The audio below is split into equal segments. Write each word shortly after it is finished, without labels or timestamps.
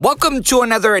Welcome to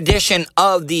another edition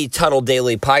of the Tuttle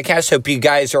Daily Podcast. Hope you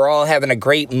guys are all having a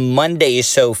great Monday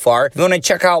so far. If you want to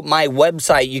check out my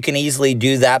website, you can easily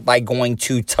do that by going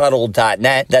to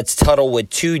Tuttle.net. That's Tuttle with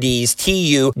two D's,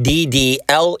 TUDDLE.net.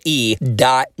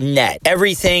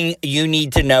 Everything you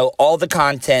need to know, all the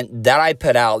content that I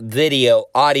put out, video,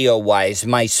 audio-wise,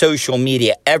 my social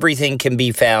media, everything can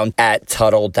be found at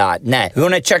Tuttle.net. If you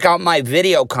want to check out my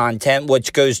video content,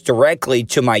 which goes directly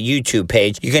to my YouTube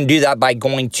page, you can do that by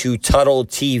going to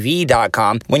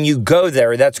TuttleTV.com. When you go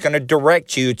there, that's going to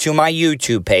direct you to my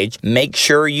YouTube page. Make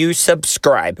sure you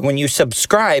subscribe. When you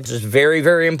subscribe, this is very,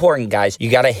 very important, guys. You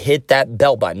got to hit that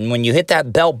bell button. When you hit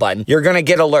that bell button, you're going to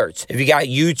get alerts. If you got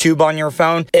YouTube on your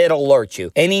phone, it'll alert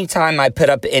you. Anytime I put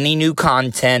up any new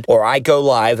content or I go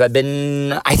live, I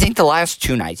think the last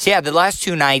two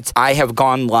nights I have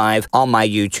gone live on my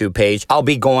YouTube page. I'll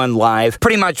be going live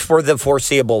pretty much for the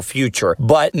foreseeable future.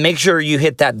 But make sure you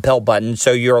hit that bell button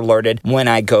so you're alerted when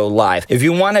I go live. If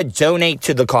you want to donate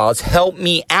to the cause, help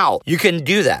me out, you can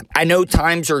do that. I know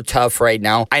times are tough right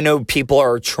now. I know people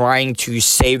are trying to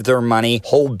save their money,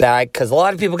 hold back, because a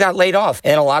lot of people got laid off,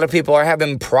 and a lot of people are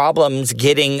having problems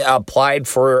getting applied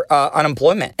for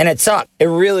unemployment. And it sucks. It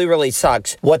really, really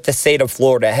sucks what the state of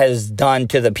Florida has done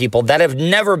to the people that have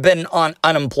never been on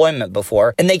unemployment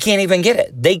before, and they can't even get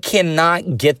it. They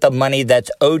cannot get the money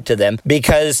that's owed to them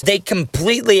because they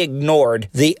completely ignored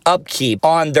the upkeep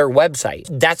on their website.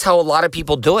 That's how a lot of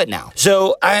people do it now.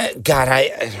 So, I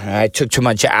took too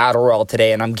much Adderall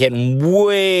today and I'm getting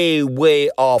way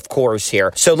off course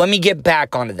here. So let me get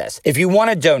back onto this. If you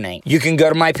want to donate, you can go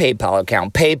to my PayPal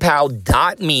account,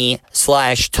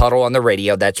 paypal.me/Tuttle on the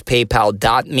radio. That's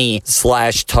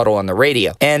paypal.me/Tuttle on the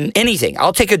radio. And anything,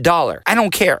 I'll take $1. I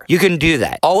don't care. You can do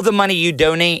that. All the money you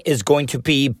donate is going to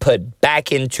be put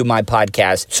back into my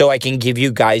podcast so I can give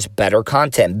you guys better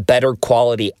content, better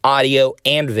quality audio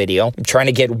and video. I'm trying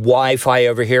to get Wi-Fi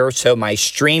over here so my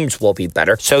streams will be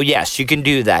better. So yes, you can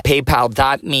do that.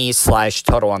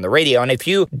 PayPal.me/Tuttle on the radio. And if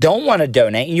you don't want to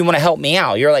donate and you want to help me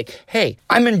out, you're like, hey,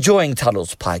 I'm enjoying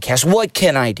Tuttle's podcast. What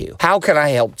can I do? How can I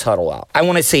help Tuttle out? I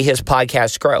want to see his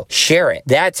podcast grow. Share it.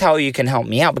 That's how you can help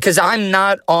me out because I'm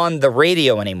not on the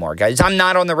radio anymore, guys. I'm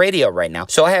not on the radio right now.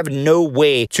 So I have no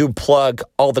way to plug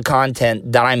all the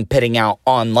content that I'm putting out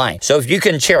online. So if you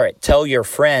can share it, tell your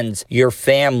friends, your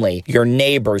family, your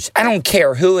neighbors, I don't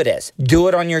care who it is. Do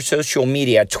it on your social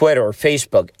media, Twitter,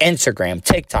 Facebook, Instagram,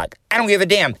 TikTok. I don't give a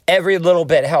damn. Every little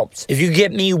bit helps. If you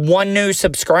get me 1 new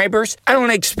subscribers, I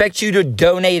don't expect you to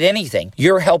donate anything.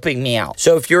 You're helping me out.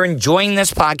 So if you're enjoying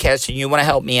this podcast and you want to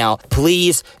help me out,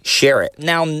 please share it.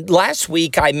 Now, last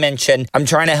week I mentioned I'm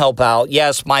trying to help out.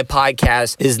 Yes, my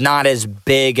podcast is not as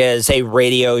big as a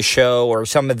radio show or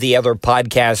some of the other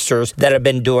podcasters that have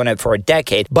been doing it for a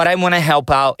decade, but I want to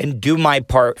help out and do my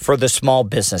part for the small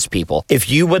business people. If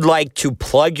you would like to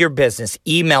plug your business,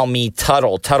 email me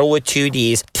Tuttle with two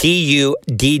D's, TUDDLE@gmail.com.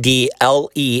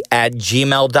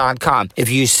 If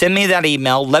you send me that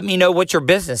email, let me know what your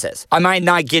business is. I might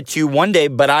not get to you one day,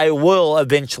 but I will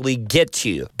eventually get to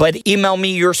you. But email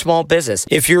me your small business.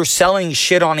 If you're selling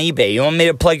shit on eBay, you want me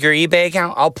to plug your eBay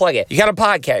account? I'll plug it. You got a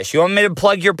podcast. You want me to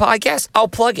plug your podcast? I'll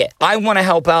plug it. I want to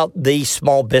help out the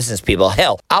small business people.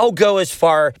 Hell, I'll go as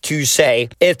far to say,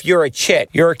 if you're a chick,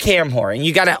 you're a cam whore, and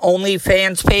you got an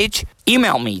OnlyFans page,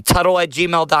 email me,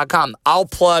 Tuttle@gmail.com. I'll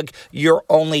plug your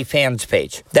OnlyFans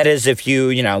page. That is if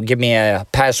you give me a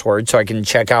password so I can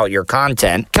check out your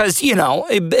content. Because,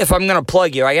 if I'm going to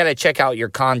plug you, I got to check out your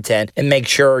content and make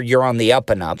sure you're on the up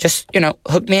and up. Just,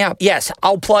 hook me up. Yes,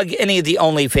 I'll plug any of the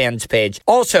OnlyFans page.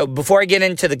 Also, before I get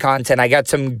into the content, I got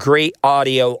some great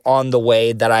audio on the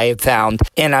way that I have found,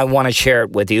 and I want to share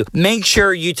it with you. Make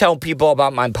sure you tell people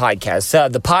about my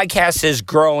podcast. The podcast is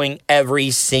growing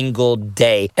every single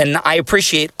day, and I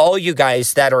appreciate all you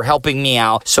guys that are helping me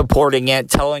out, supporting it,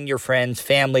 telling your friends,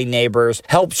 family, neighbors,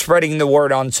 help spreading the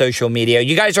word on social media.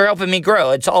 You guys are helping me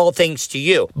grow. It's all thanks to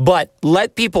you. But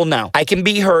let people know I can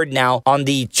be heard now on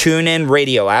the TuneIn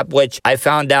Radio app, which I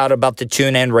found out about the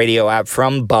TuneIn Radio app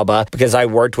from Bubba because I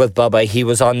worked with Bubba. He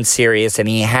was on Sirius and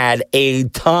he had a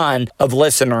ton of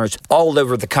listeners all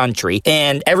over the country.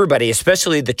 And everybody,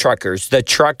 especially the truckers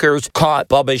caught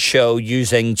Bubba's show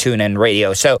using TuneIn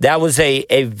Radio. So that was a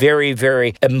very very,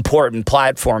 very important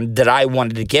platform that I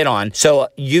wanted to get on. So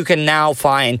you can now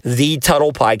find The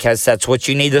Tuttle Podcast. That's what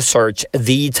you need to search,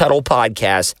 The Tuttle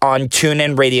Podcast, on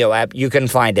TuneIn Radio app. You can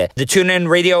find it. The TuneIn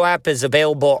Radio app is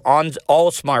available on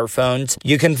all smartphones.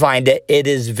 You can find it. It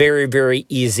is very, very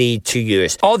easy to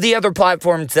use. All the other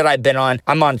platforms that I've been on,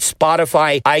 I'm on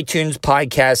Spotify, iTunes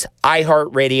Podcasts,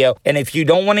 iHeartRadio. And if you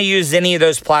don't want to use any of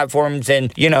those platforms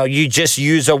and, you just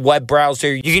use a web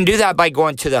browser, you can do that by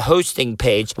going to the hosting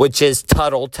page, which is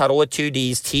Tuttle with two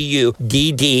D's,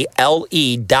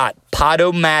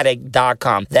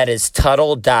 TUDDLE.podomatic.com. That is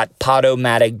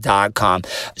Tuttle.podomatic.com.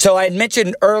 So I had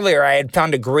mentioned earlier I had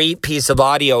found a great piece of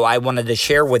audio I wanted to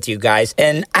share with you guys.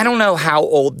 And I don't know how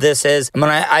old this is. I mean,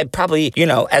 I probably,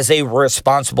 as a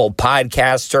responsible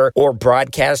podcaster or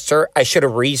broadcaster, I should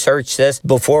have researched this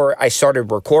before I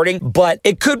started recording. But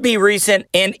it could be recent.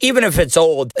 And even if it's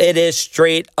old, it is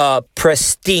straight up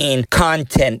pristine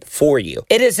content for you.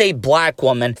 It is a black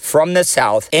woman from the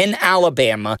South in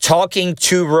Alabama talking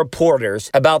to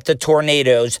reporters about the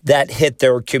tornadoes that hit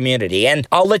their community. And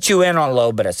I'll let you in on a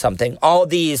little bit of something. All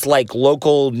these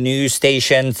local news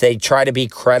stations, they try to be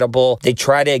credible. They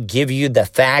try to give you the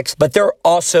facts, but they're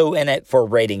also in it for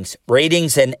ratings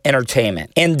and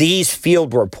entertainment. And these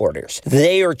field reporters,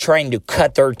 they are trying to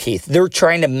cut their teeth. They're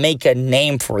trying to make a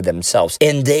name for themselves.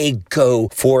 And they go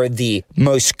for the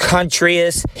most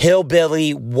countryest,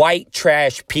 hillbilly, white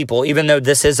trash people, even though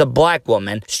this is a black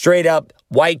woman, straight up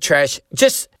white trash,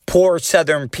 just poor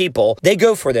Southern people. They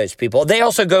go for those people. They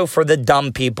also go for the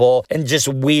dumb people and just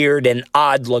weird and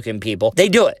odd looking people. They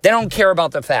do it. They don't care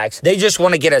about the facts. They just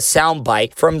want to get a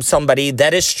soundbite from somebody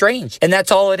that is strange. And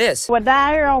that's all it is. We're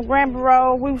down here on Granby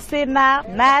Road. We were sitting out.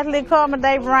 Nicely calm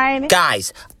day, raining.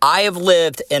 Guys, I have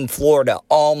lived in Florida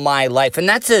all my life, and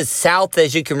that's as south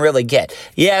as you can really get.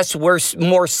 Yes, we're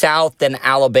more south than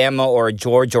Alabama or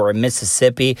Georgia or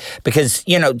Mississippi because,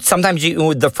 sometimes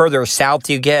the further south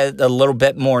you get, a little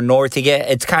bit more north you get,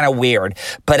 it's kind of weird.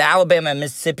 But Alabama and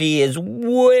Mississippi is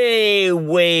way,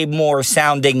 way more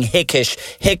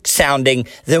hick sounding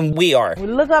than we are. We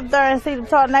look up there and see the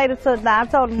tornado touchdown. I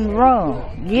told them to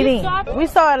run. Get in. We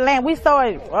saw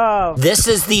it. This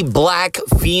is the black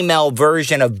female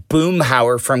version of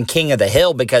Boomhauer from King of the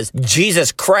Hill because,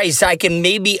 Jesus Christ, I can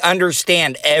maybe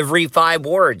understand every 5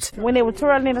 words. When it was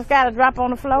twirling in the sky to drop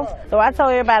on the floor, so I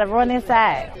told everybody to run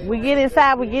inside. We get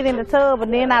inside, we get in the tub,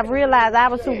 and then I realized I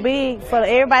was too big for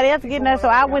everybody else to get in there, so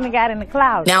I went and got in the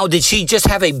closet. Now, did she just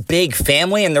have a big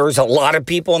family and there was a lot of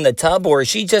people in the tub, or is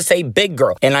she just a big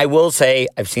girl? And I will say,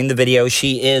 I've seen the video,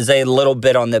 she is a little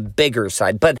bit on the bigger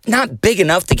side, but not big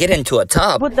enough to get into a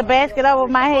tub. Put the basket over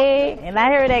my head, and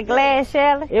I heard that glass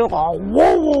shattering. It was all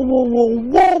whoa, whoa, whoa, whoa,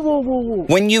 whoa, whoa, whoa.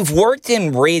 When you've worked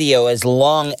in radio as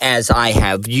long as I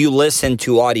have, you listen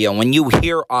to audio. When you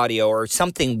hear audio or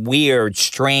something weird,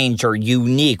 strange, or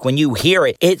unique, when you hear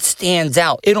it, it stands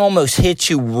out. It almost hits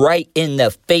you right in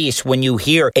the face when you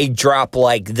hear a drop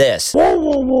like this. Whoa,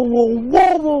 whoa, whoa, whoa,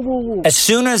 whoa, whoa, whoa. As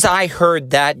soon as I heard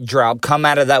that drop come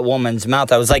out of that woman's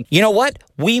mouth, I was like, you know what?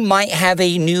 We might have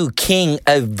a new king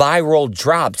of viral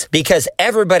drops because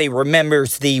everybody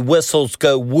remembers the whistles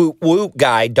go whoop whoop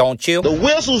guy, don't you? The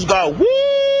whistles go whoop.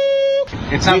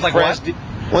 It sounds like what?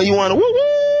 When you want to whoop whoop.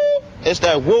 It's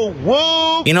that woo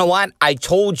woo. You know what? I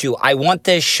told you I want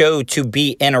this show to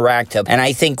be interactive, and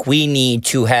I think we need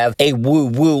to have a woo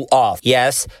woo off.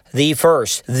 Yes, the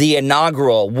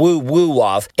inaugural woo woo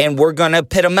off, and we're gonna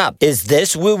pit them up. Is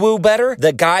this woo woo better?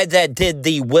 The guy that did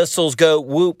the whistles go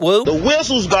whoop whoop? The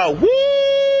whistles go woo.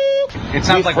 It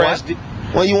sounds like what?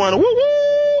 When you want to woo woo.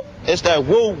 It's that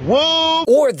woo woo.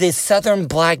 Or this Southern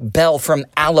black belle from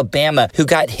Alabama who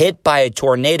got hit by a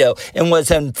tornado and was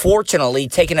unfortunately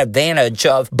taken advantage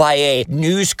of by a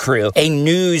news crew, a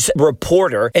news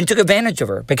reporter, and took advantage of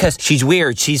her because she's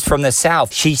weird. She's from the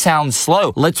South. She sounds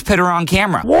slow. Let's put her on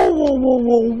camera. Whoa, whoa, whoa,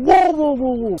 whoa, whoa,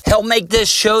 whoa, whoa. Help make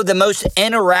this show the most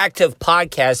interactive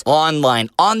podcast online,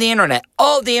 on the internet,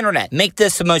 all the internet. Make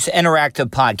this the most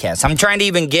interactive podcast. I'm trying to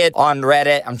even get on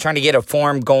Reddit. I'm trying to get a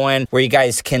forum going where you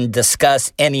guys can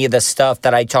discuss any of the stuff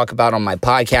that I talk about on my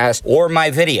podcast or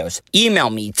my videos. Email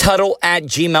me,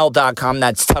 Tuttle@gmail.com.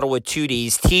 That's Tuttle with two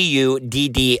D's,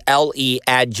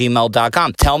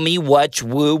 TUDDLE@gmail.com. Tell me which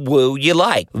woo-woo you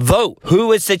like. Vote.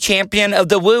 Who is the champion of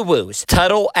the woo-woos?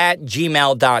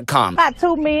 Tuttle@gmail.com. About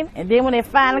 2 minutes, and then when it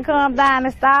finally comes down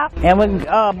and stop, and we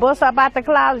bust up out the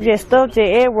closet, just stuck to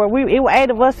everywhere. It was 8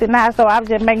 of us in there, so I was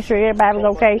just making sure everybody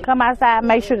was okay. Come outside,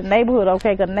 make sure the neighborhood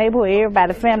okay, because the neighborhood,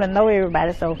 everybody, family know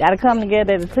everybody, so Gotta come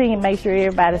together as a team, make sure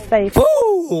everybody's safe.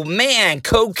 Ooh, man,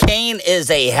 cocaine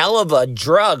is a hell of a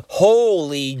drug.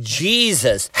 Holy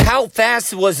Jesus. How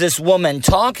fast was this woman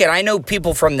talking? I know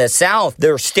people from the South,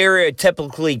 they're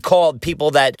stereotypically called people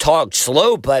that talk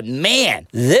slow, but man,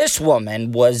 this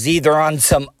woman was either on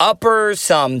some uppers,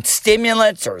 some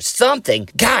stimulants, or something.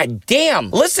 God damn.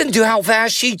 Listen to how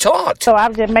fast she talked. So I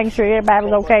was just making sure everybody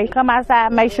was okay. Come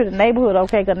outside, make sure the neighborhood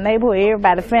okay, because the neighborhood,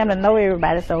 everybody, family, know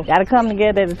everybody. So gotta come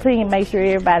together as a team, make sure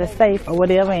everybody's safe or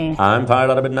whatever. I'm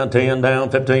fired out of it, 10 down,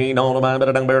 15 on the mind, but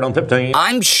I don't 15.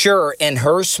 I'm sure in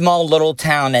her small little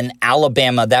town in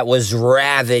Alabama that was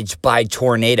ravaged by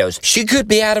tornadoes, she could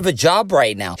be out of a job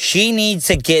right now. She needs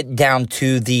to get down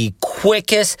to the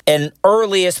quickest and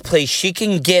earliest place she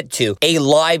can get to, a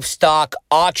livestock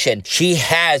auction. She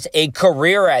has a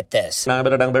career at this. I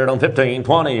better down 15,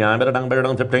 20. I better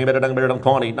down 15, better down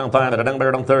 20, down 5,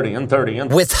 better down 30, and 30.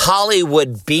 With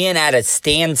Hollywood being at a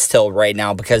standstill right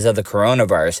now because of the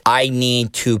coronavirus, I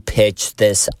need to pitch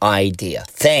this idea.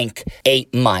 Think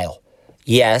 8 Mile.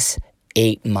 Yes,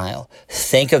 8 Mile.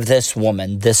 Think of this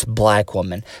woman, this black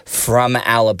woman from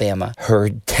Alabama, her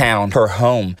town, her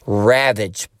home,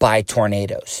 ravaged by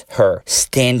tornadoes. Her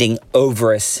standing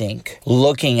over a sink,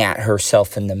 looking at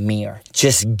herself in the mirror,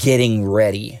 just getting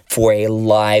ready for a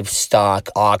livestock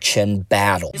auction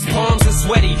battle. His palms are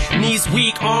sweaty, knees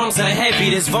weak, arms are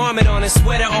heavy. There's vomit on his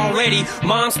sweater already.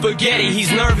 Mom's spaghetti,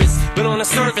 he's nervous, but on the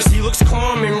surface he looks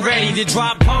calm and ready to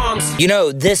drop bombs. You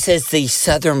know, this is the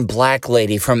southern black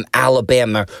lady from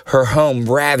Alabama, her home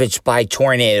ravaged by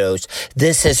tornadoes.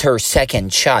 This is her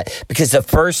second shot because the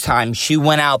first time she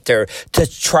went out there to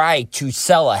try to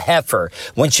sell a heifer,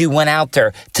 when she went out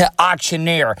there to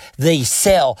auctioneer the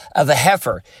sale of a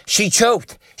heifer, she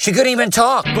choked. She couldn't even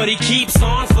talk. But he keeps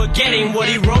on forgetting what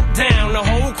he wrote down. The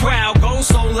whole crowd goes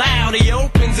so loud, he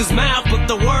opens his mouth, but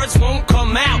the words won't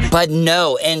come out. But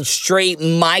no, in straight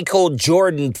Michael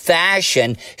Jordan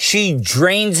fashion, she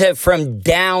drains it from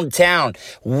downtown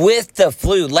with the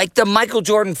flu, like the Michael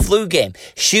Jordan flu game.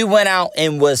 She went out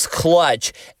and was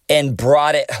clutch and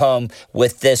brought it home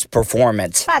with this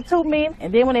performance. About 2 minutes,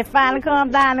 and then when it finally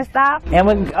comes down and stop, and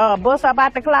we bust up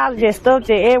out the closet, just stuck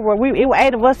to everywhere. It was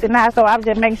 8 of us in the house, so I was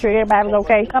just making sure everybody was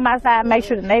okay. Come outside, make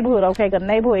sure the neighborhood okay, because the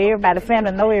neighborhood, everybody,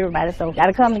 family, know everybody. So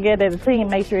gotta come together as a team,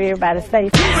 make sure everybody's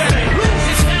safe. You better lose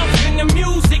yourself in the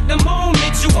music the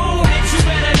moment you own it. You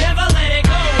better never let it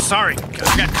go. Sorry,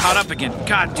 I got caught up again.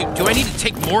 God, do I need to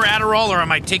take more Adderall or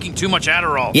am I taking too much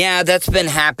Adderall? Yeah, that's been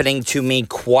happening to me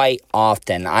quite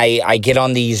often. I get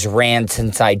on these rants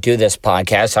since I do this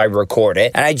podcast. I record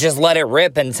it and I just let it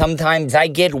rip. And sometimes I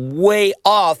get way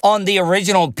off on the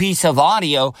original piece of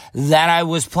audio that I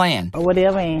was playing. Or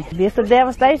whatever. This is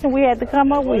devastation we had to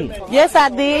come up with. Yes, I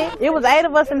did. It was 8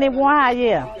 of us in that one house,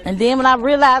 yeah. And then when I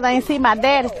realized I ain't see my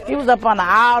daddy, he was up on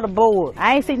all the boards.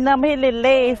 I ain't see none of his little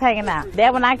legs hanging out.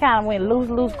 That when I kind of went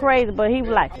loose crazy, but he was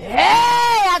like, hey,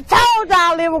 I told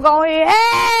y'all it was going to hit,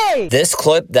 hey! This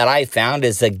clip that I found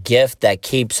is a gift that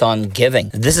keeps on giving.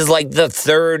 This is like the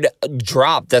third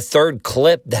drop, the third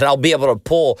clip that I'll be able to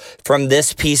pull from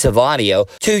this piece of audio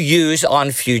to use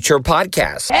on future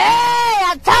podcasts. Hey,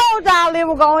 I told y'all it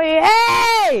was going to hit,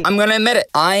 hey! I'm going to admit it.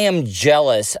 I am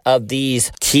jealous of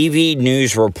these TV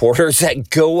news reporters that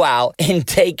go out and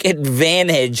take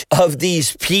advantage of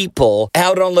these people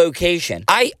out on location.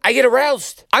 I get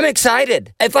aroused. I'm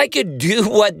excited. If I could do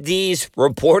what these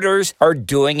reporters are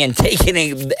doing and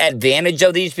taking advantage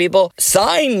of these people,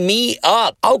 sign me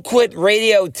up. I'll quit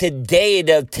radio today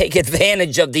to take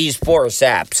advantage of these poor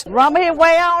saps. Rumble his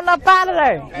way on up out of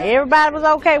there. Everybody was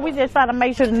okay. We just trying to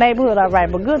make sure the neighborhood all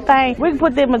right. But good thing, we can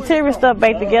put the material stuff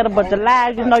back together, but the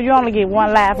lives, you know, you only get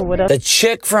one life with us. The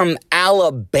chick from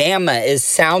Alabama is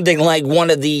sounding like one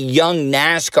of the young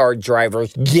NASCAR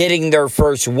drivers getting their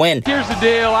first win. Here's the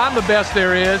deal. I'm the best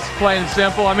there is, plain and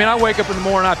simple. I mean, I wake up in the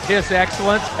morning, I piss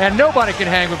excellence, and nobody can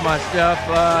hang with my stuff.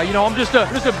 You know, I'm just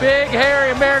a big,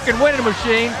 hairy American winning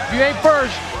machine. If you ain't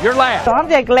first, you're last. So I'm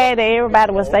just glad that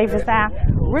everybody was safe and sound.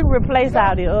 We replaced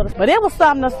all the others, but it was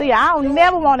something to see. I don't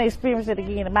never want to experience it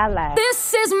again in my life.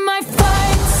 This is my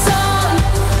fight song.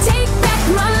 Take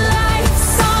back my life.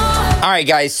 All right,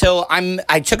 guys, so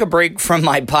I took a break from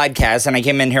my podcast and I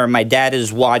came in here and my dad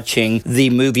is watching the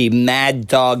movie Mad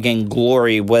Dog and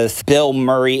Glory with Bill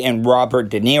Murray and Robert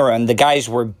De Niro, and the guys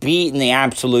were beating the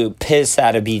absolute piss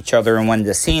out of each other in one of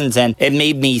the scenes, and it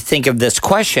made me think of this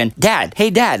question. Dad,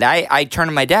 I turned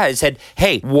to my dad, I said,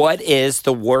 hey, what is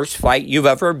the worst fight you've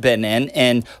ever been in,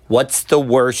 and what's the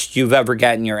worst you've ever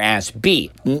gotten your ass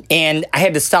beat? And I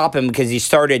had to stop him because he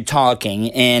started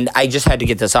talking, and I just had to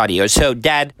get this audio. So,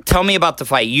 Dad, tell me about the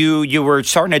fight. You were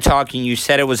starting to talk, and you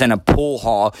said it was in a pool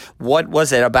hall. What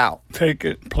was it about?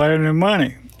 Playing their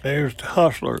money. They was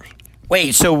hustlers.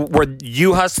 Wait, so were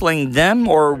you hustling them,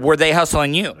 or were they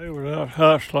hustling you? They were out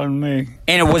hustling me.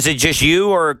 And was it just you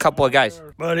or a couple of guys?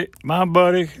 My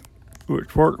buddy,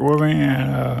 which worked with me,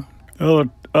 and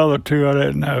other two I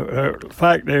didn't know. In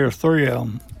fact, there was three of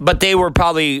them. But they were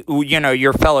probably,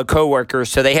 your fellow coworkers,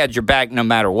 so they had your back no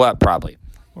matter what, probably.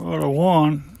 Well, the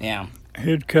one,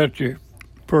 he'd cut you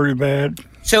pretty bad.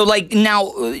 So,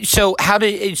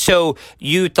 so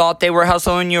you thought they were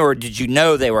hustling you, or did you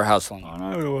know they were hustling you? I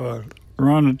know they was.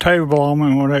 Run the table on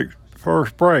me when they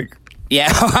first break.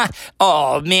 Yeah.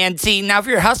 Oh, man. See, now if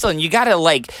you're hustling, you got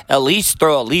to, at least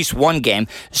throw at least one game.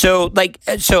 So,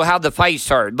 how'd the fight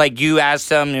start? You asked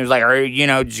them, and it was like,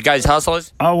 did you guys hustle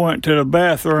us? I went to the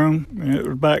bathroom, and it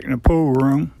was back in the pool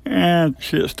room, and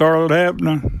shit started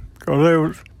happening.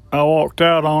 Because I walked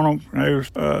out on them, and they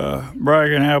was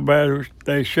bragging how bad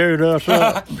they showed us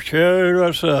up.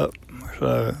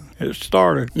 So it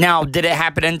started. Now, did it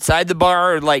happen inside the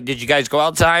bar, or did you guys go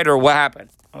outside, or what happened?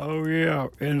 Oh yeah,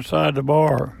 inside the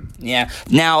bar. Yeah.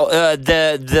 Now,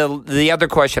 the other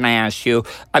question I asked you,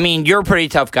 I mean, you're a pretty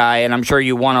tough guy, and I'm sure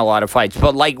you won a lot of fights.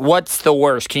 But what's the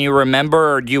worst? Can you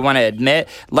remember, or do you want to admit,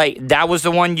 that was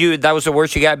the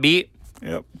worst you got beat?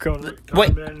 Yep. Because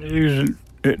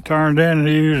it turned into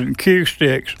using cue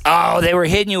sticks. Oh, they were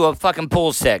hitting you with fucking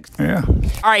pool sticks. Yeah.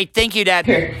 All right, thank you, Dad.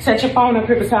 Here, set your phone up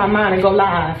here beside mine and go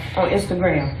live on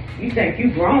Instagram. You think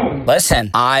you grown. Listen,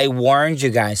 I warned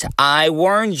you guys. I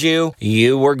warned you.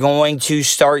 You were going to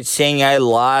start seeing a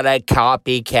lot of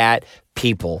copycat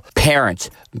people, parents,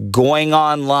 going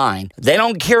online. They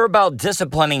don't care about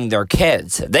disciplining their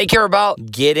kids. They care about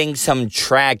getting some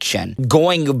traction,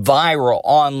 going viral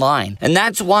online. And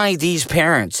that's why these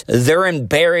parents, they're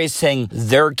embarrassing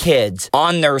their kids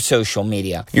on their social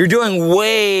media. You're doing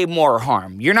way more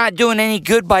harm. You're not doing any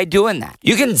good by doing that.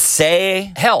 You can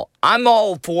say, hell, I'm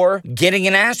all for getting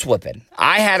an ass whipping.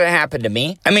 I had it happen to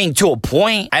me. I mean, to a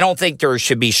point, I don't think there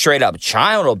should be straight up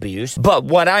child abuse. But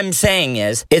what I'm saying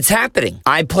is, it's happening.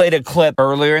 I played a clip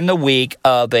earlier in the week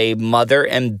of a mother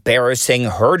embarrassing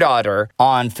her daughter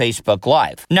on Facebook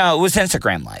Live. No, it was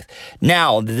Instagram Live.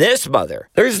 Now, this mother,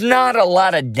 there's not a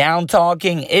lot of down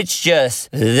talking. It's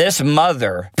just this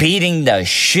mother beating the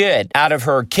shit out of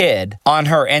her kid on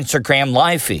her Instagram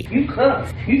Live feed. You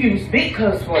cuss. You use big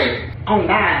cuss words on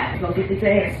live. You gonna get this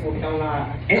ass whooped on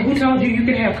live. And who told you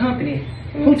could have company?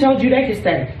 Who told you they could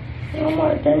stay?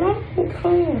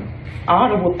 All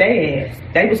to whoop their ass.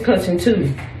 They was cussing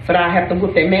too, but I have to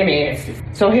whoop their mammy asses.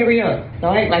 So hurry up.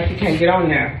 Don't act like you can't get on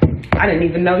there. I didn't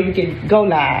even know you could go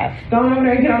live. Go on over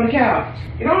there and get on the couch.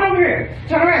 Get on over here.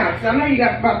 Turn around. So I know you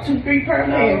got about 2-3 pairs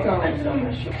of pants on.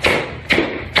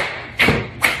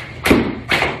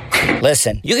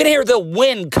 Listen, you can hear the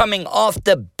wind coming off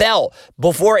the belt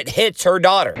before it hits her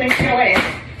daughter. Take your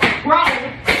ass. Wrong.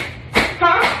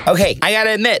 Huh? Okay, I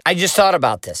gotta admit, I just thought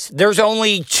about this. There's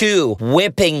only 2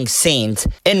 whipping scenes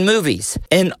in movies.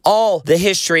 In all the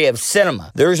history of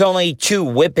cinema, there's only 2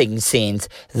 whipping scenes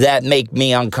that make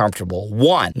me uncomfortable.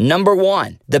 Number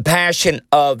one, the Passion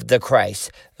of the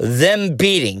Christ. Them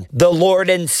beating the Lord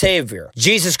and Savior,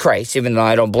 Jesus Christ, even though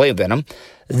I don't believe in him.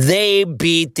 They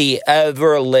beat the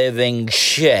ever-living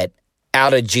shit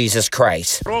out of Jesus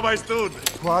Christ. Quale?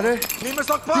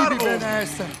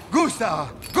 Gusta!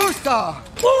 Gusta!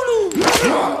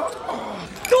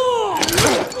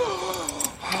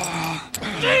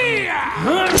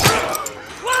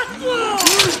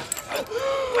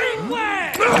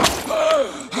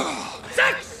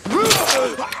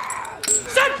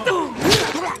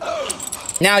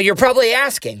 Now, you're probably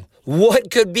asking, what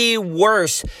could be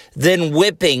worse than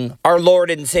whipping our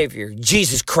Lord and Savior,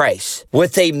 Jesus Christ,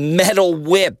 with a metal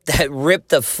whip that ripped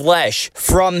the flesh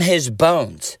from his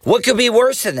bones? What could be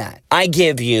worse than that? I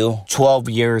give you 12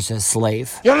 years a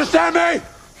slave. You understand me?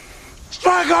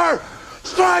 Striker!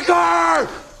 Striker!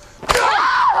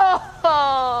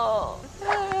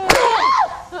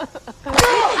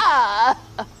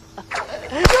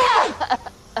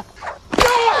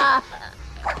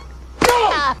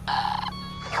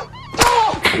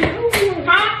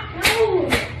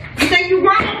 You think you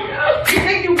wrong? You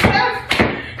think you cuss?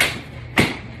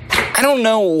 I don't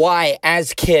know why,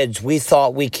 as kids, we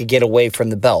thought we could get away from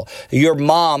the belt. Your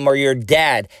mom or your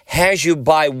dad has you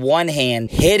by one hand,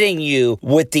 hitting you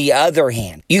with the other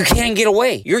hand. You can't get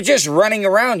away. You're just running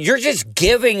around. You're just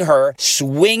giving her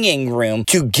swinging room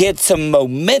to get some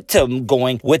momentum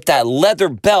going with that leather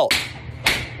belt.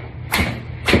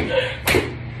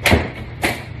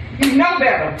 You know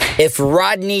better. If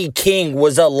Rodney King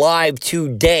was alive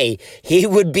today, he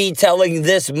would be telling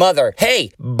this mother, hey,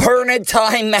 burn a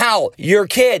timeout. Your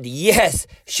kid, yes,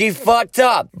 she fucked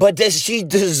up, but does she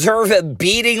deserve a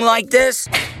beating like this?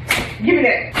 Give me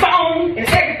that phone and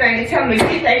everything and tell me to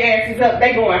get their asses up.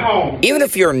 They going home. Even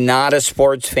if you're not a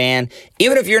sports fan,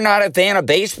 even if you're not a fan of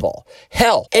baseball,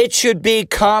 hell, it should be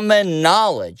common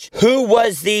knowledge. Who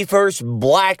was the first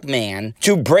black man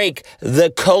to break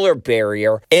the color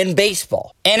barrier in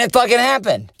baseball? And it fucking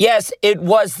happened. Yes, it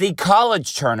was the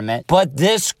college tournament, but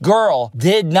this girl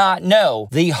did not know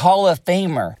the Hall of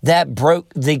Famer that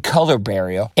broke the color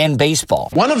barrier in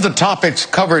baseball. One of the topics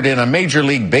covered in a Major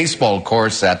League Baseball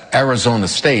course at Arizona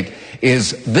State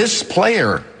is this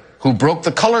player who broke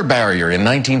the color barrier in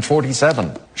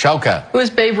 1947. Shauka. Who is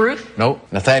Babe Ruth? No.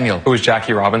 Nathaniel. Who is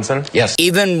Jackie Robinson? Yes.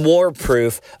 Even more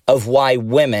proof of why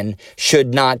women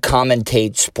should not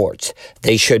commentate sports.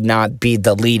 They should not be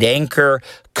the lead anchor,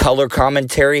 color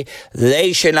commentary.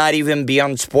 They should not even be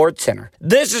on SportsCenter.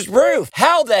 This is proof.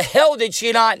 How the hell did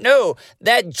she not know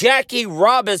that Jackie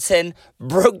Robinson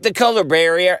broke the color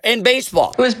barrier in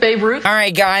baseball? Who is Babe Ruth? All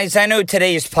right, guys, I know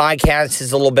today's podcast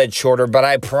is a little bit shorter, but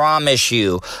I promise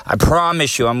you, I'm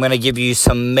going to give you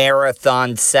some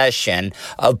marathon session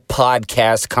of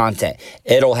podcast content.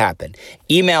 It'll happen.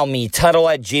 Email me,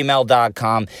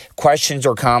 Tuttle@gmail.com. Questions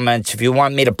or comments. If you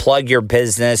want me to plug your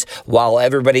business while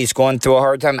everybody's going through a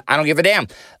hard time, I don't give a damn.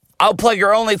 I'll plug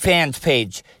your OnlyFans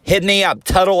page. Hit me up,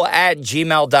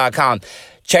 Tuttle@gmail.com.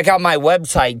 Check out my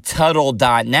website,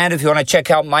 Tuttle.net. If you want to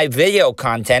check out my video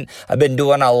content, I've been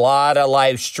doing a lot of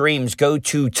live streams. Go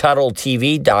to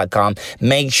TuttleTV.com.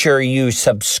 Make sure you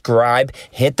subscribe.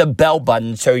 Hit the bell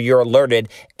button so you're alerted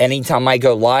anytime I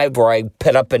go live or I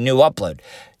put up a new upload.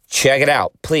 Check it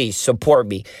out. Please support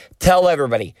me. Tell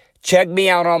everybody. Check me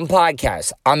out on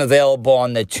podcasts. I'm available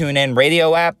on the TuneIn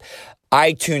Radio app,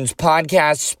 iTunes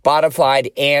Podcast, Spotify,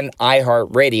 and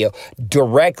iHeartRadio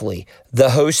directly.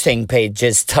 The hosting page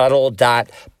is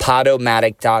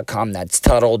Tuttle.podomatic.com. That's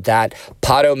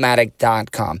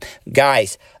Tuttle.podomatic.com.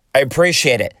 Guys, I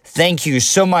appreciate it. Thank you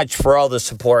so much for all the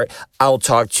support. I'll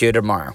talk to you tomorrow.